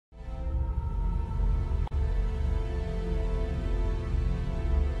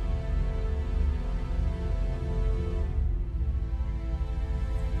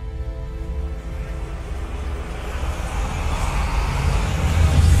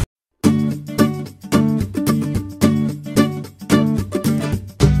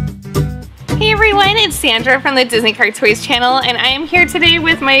it's Sandra from the DisneyCarToys channel, and I am here today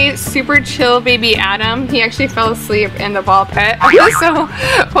with my super chill baby Adam. He actually fell asleep in the ball pit, so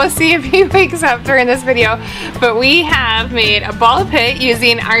we'll see if he wakes up during this video. But we have made a ball pit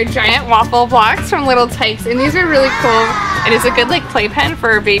using our giant waffle blocks from Little Tikes, and these are really cool. And it's a good like playpen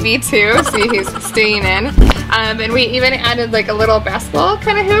for a baby too. See, he's staying in. And we even added like a little basketball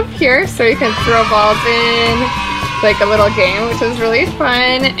kind of hoop here, so you can throw balls in. Like a little game, which was really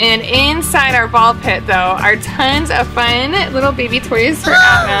fun. And inside our ball pit though are tons of fun little baby toys for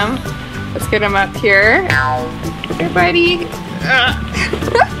Adam. Let's get him up here. Hey buddy.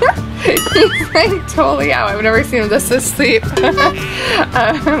 He's like totally out. I've never seen him this asleep.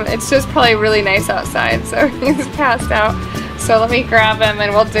 It's just probably really nice outside, so he's passed out. So let me grab him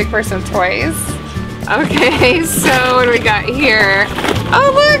and we'll dig for some toys. Okay, so what do we got here?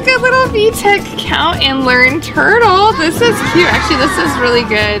 Oh look, a little Vtech count and learn turtle. This is cute. Actually, this is really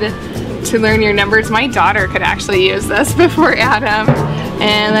good to learn your numbers. My daughter could actually use this before Adam.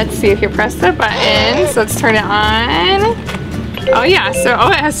 And let's see if you press the button. So let's turn it on. Oh yeah, so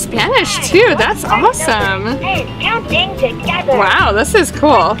it has Spanish too. That's awesome. Wow, this is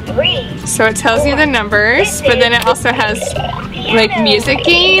cool. So it tells you the numbers, but then it also has like music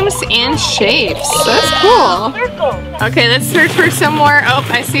games and shapes. That's cool. Okay, let's search for some more. Oh,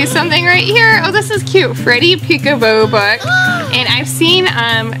 I see something right here. Oh, this is cute. Freddy Peekaboo book. And I've seen,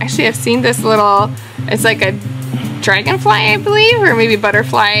 actually I've seen this little, it's like a dragonfly, I believe, or maybe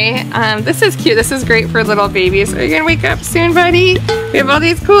butterfly. This is cute. This is great for little babies. Are you gonna wake up soon, buddy? We have all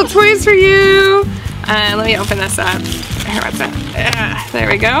these cool toys for you. Let me open this up. Here, what's that? There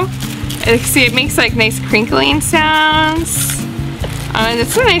we go. See, it makes like nice crinkling sounds.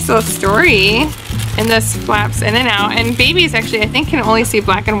 It's a nice little story. And this flaps in and out. And babies actually, I think, can only see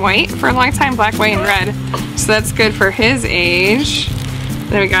black and white for a long time, black, white, and red. So that's good for his age.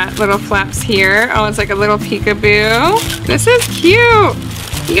 Then we got little flaps here. Oh, it's like a little peekaboo. This is cute.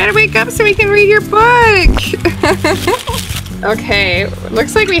 You gotta wake up so we can read your book. Okay,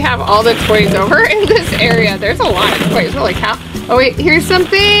 looks like we have all the toys over in this area. There's a lot of toys, holy cow. Oh wait, here's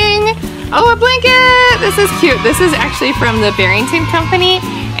something. Oh, a blanket. This is cute. This is actually from the Bearington company,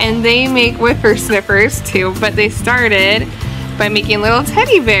 and they make whippersnippers too, but they started by making little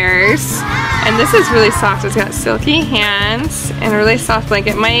teddy bears. And this is really soft. It's got silky hands and a really soft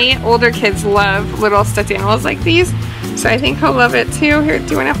blanket. My older kids love little stuffed animals like these, so I think he'll love it too. Here, do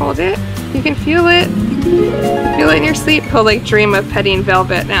you want to hold it? You can feel it. Feel it in your sleep. He'll like dream of petting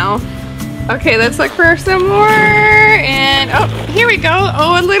Velvet now. Okay, let's look for some more. And oh, here we go.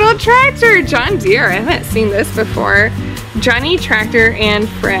 Oh, a little tractor. John Deere. I haven't seen this before. Johnny Tractor and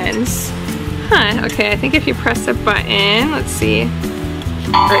Friends. Huh, okay, I think if you press a button, let's see.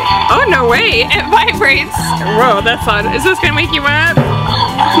 Right. Oh, no way, it vibrates. Whoa, that's odd. Is this gonna make you up?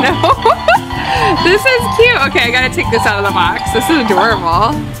 No. This is cute. Okay, I gotta take this out of the box. This is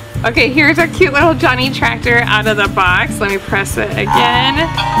adorable. Okay, here's our cute little Johnny Tractor out of the box. Let me press it again.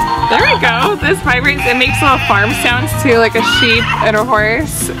 There we go. This vibrates. It makes little farm sounds too, like a sheep and a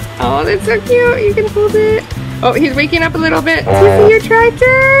horse. Oh, that's so cute. You can hold it. Oh, he's waking up a little bit. Do you see your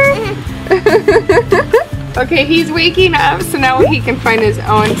tractor? Okay, he's waking up, so now he can find his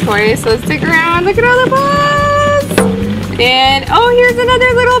own toys. So let's stick around. Look at all the balls. And oh, here's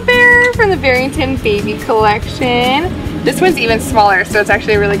another little bear from the Bearington baby collection. This one's even smaller, so it's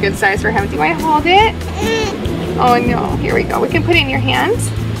actually a really good size for him. Do you want to hold it? Oh no, here we go. We can put it in your hands.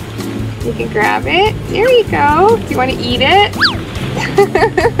 You can grab it. There you go. Do you want to eat it?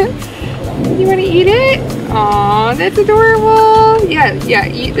 You want to eat it? Aw, that's adorable. Yeah,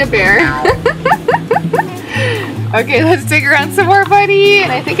 eat the bear. Okay, let's dig around some more, buddy.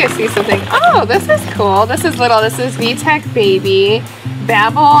 And I think I see something. Oh, this is cool. This is Vtech baby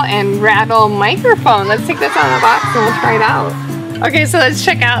babble and rattle microphone. Let's take this out of the box and we'll try it out. Okay, so let's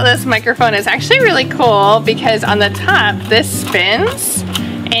check out this microphone. It's actually really cool because on the top, this spins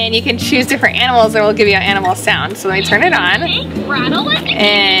and you can choose different animals and it will give you an animal sound. So let me turn it on.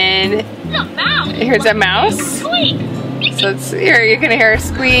 And here's a mouse. So here you can hear a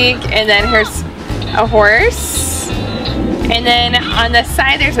squeak, and then here's a horse. And then on the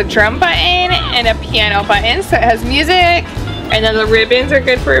side there's a drum button and a piano button, so it has music. And then the ribbons are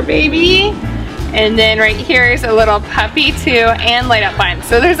good for a baby. And then right here is a little puppy too, and light up button.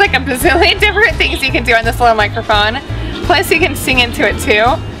 So there's like a bazillion different things you can do on this little microphone. Plus you can sing into it too.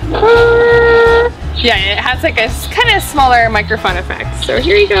 Yeah, it has like a kind of smaller microphone effect. So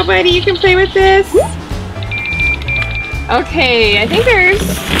here you go, buddy, you can play with this. Okay, I think there's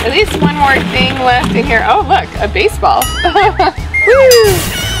at least one more thing left in here. Oh look, a baseball. Woo!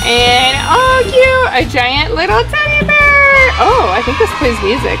 And oh cute, a giant little teddy bear. Oh, I think this plays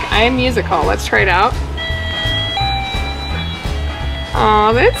music. I am musical. Let's try it out.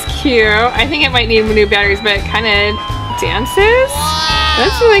 Oh, that's cute. I think it might need new batteries, but it kind of dances.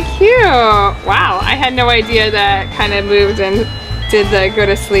 That's really cute. Wow, I had no idea that kind of moved and did the go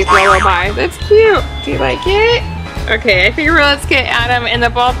to sleep lullaby. That's cute. Do you like it? Okay, I figure let's get Adam in the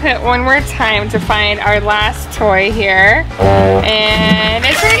ball pit one more time to find our last toy here. And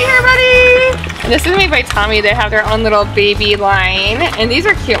it's right here, buddy! And this is made by Tomy. They have their own little baby line. And these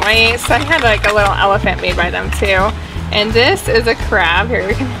are cute. My son had like a little elephant made by them too. And this is a crab. Here,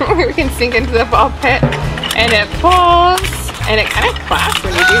 we can sink into the ball pit. And it pulls. And it kind of claps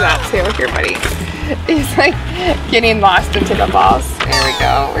when you do that too. Here, buddy. He's like getting lost into the balls. There we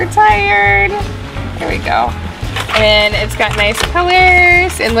go. We're tired. Here we go. And it's got nice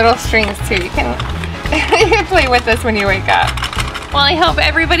colors and little strings too. You can play with this when you wake up. Well, I hope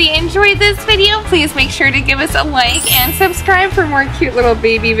everybody enjoyed this video. Please make sure to give us a like and subscribe for more cute little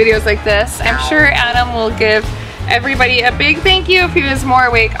baby videos like this. I'm sure Adam will give everybody a big thank you if he was more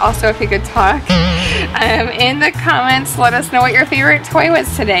awake. Also, if he could talk. In the comments, let us know what your favorite toy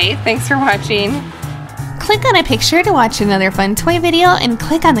was today. Thanks for watching. Click on a picture to watch another fun toy video and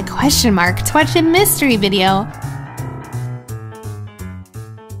click on the question mark to watch a mystery video.